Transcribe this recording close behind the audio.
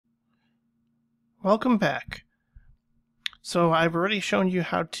Welcome back. So I've already shown you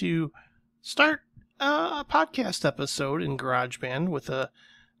how to start a podcast episode in GarageBand with a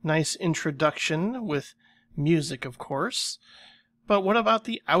nice introduction with music, of course. But what about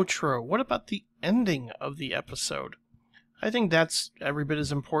the outro? What about the ending of the episode? I think that's every bit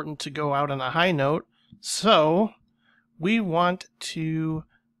as important to go out on a high note. So we want to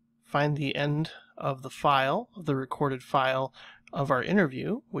find the end of the file, of the recorded file of our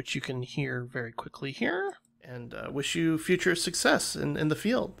interview, which you can hear very quickly here, and wish you future success in the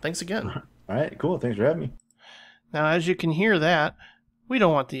field. Thanks again. All right, cool. Thanks for having me. Now, as you can hear that, we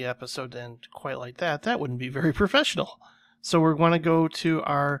don't want the episode to end quite like that. That wouldn't be very professional. So we're going to go to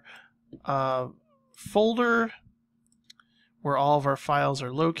our folder where all of our files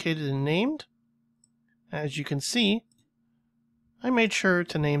are located and named. As you can see, I made sure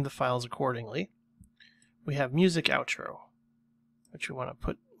to name the files accordingly. We have music outro, which we want to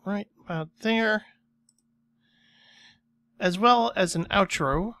put right about there, as well as an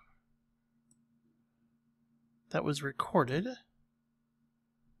outro that was recorded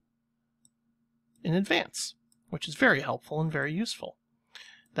in advance, which is very helpful and very useful.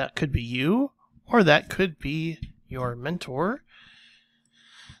 That could be you, or that could be your mentor.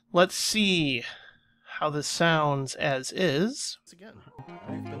 Let's see how this sounds as is.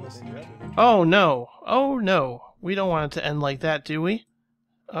 Oh no, oh no. We don't want it to end like that, do we?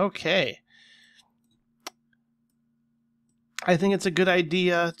 Okay. I think it's a good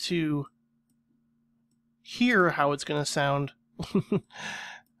idea to hear how it's going to sound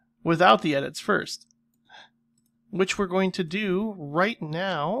without the edits first, which we're going to do right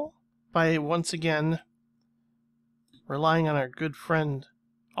now by once again relying on our good friend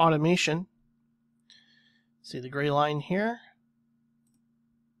Automation. See the gray line here?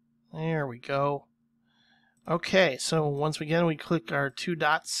 There we go. Okay, so once again we click our two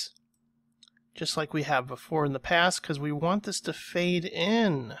dots, just like we have before in the past, because we want this to fade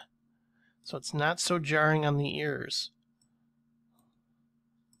in, so it's not so jarring on the ears.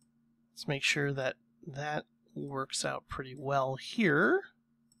 Let's make sure that that works out pretty well here.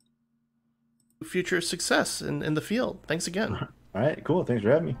 Future success in the field. Thanks again. All right, cool. Thanks for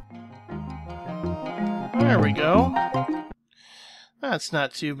having me. There we go. That's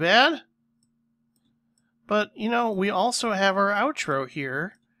not too bad. But, you know, we also have our outro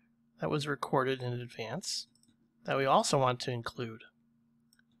here that was recorded in advance that we also want to include.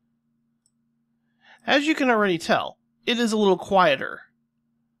 As you can already tell, it is a little quieter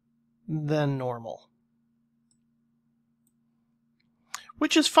than normal.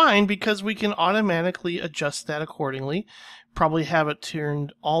 Which is fine because we can automatically adjust that accordingly. Probably have it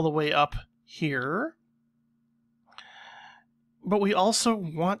turned all the way up here. But we also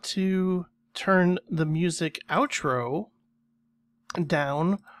want to turn the music outro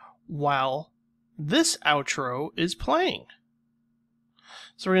down while this outro is playing.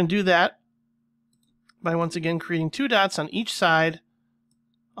 So we're going to do that by once again creating two dots on each side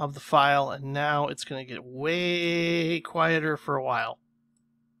of the file, and now it's going to get way quieter for a while.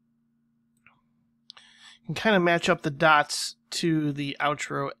 You can kind of match up the dots to the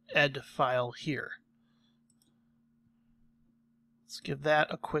outro ed file here. Let's give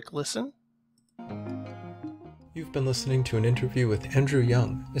that a quick listen. You've been listening to an interview with Andrew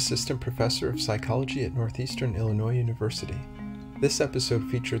Young, Assistant Professor of Psychology at Northeastern Illinois University. This episode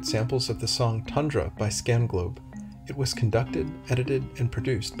featured samples of the song Tundra by Scanglobe. It was conducted, edited, and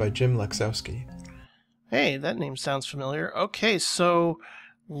produced by Jim Lexowski. Hey, that name sounds familiar. Okay, so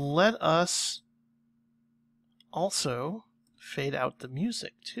let us also fade out the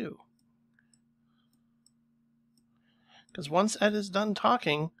music too. Because once Ed is done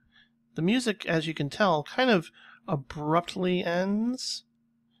talking, the music, as you can tell, kind of abruptly ends.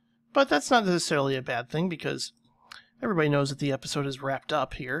 But that's not necessarily a bad thing because everybody knows that the episode is wrapped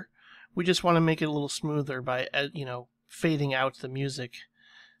up here. We just want to make it a little smoother by, fading out the music.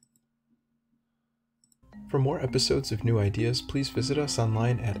 For more episodes of New Ideas, please visit us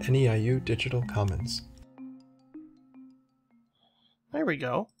online at NEIU Digital Commons. There we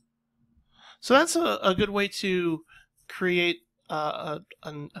go. So that's a good way to create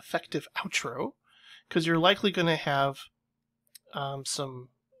an effective outro, because you're likely going to have some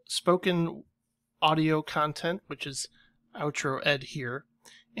spoken audio content, which is outro ed here,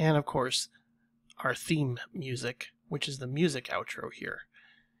 and of course our theme music, which is the music outro here.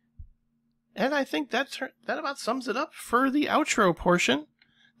 And I think that about sums it up for the outro portion.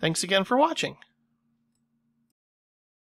 Thanks again for watching.